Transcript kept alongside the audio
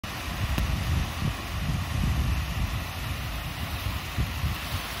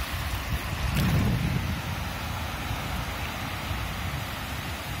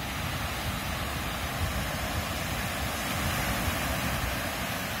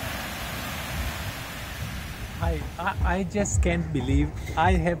I just can't believe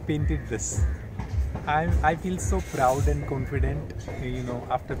I have painted this. I feel so proud and confident,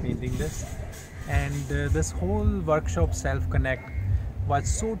 after painting this. And this whole workshop Self-Connect was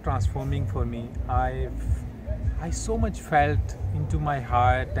so transforming for me. I so much felt into my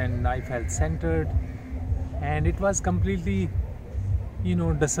heart, and I felt centered, and it was completely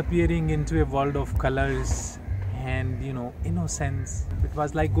disappearing into a world of colors and innocence. It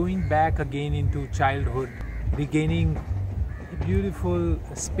was like going back again into childhood, regaining a beautiful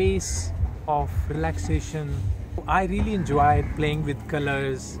space of relaxation. I really enjoyed playing with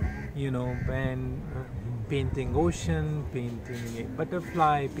colors, when painting ocean, painting a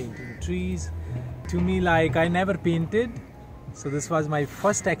butterfly, painting trees. To me, like, I never painted, so this was my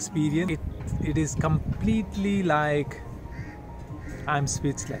first experience. It is completely like I'm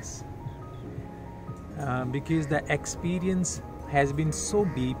speechless, because the experience has been so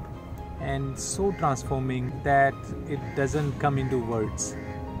deep and so transforming that it doesn't come into words.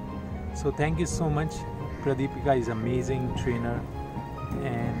 So thank you so much. Pradeepika is amazing trainer,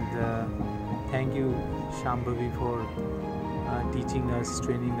 and thank you Shambhavi for teaching us,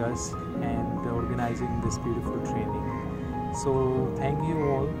 training us, and organizing this beautiful training. So thank you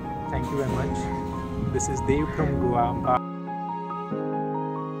all. Thank you very much. This is Dave from Goa.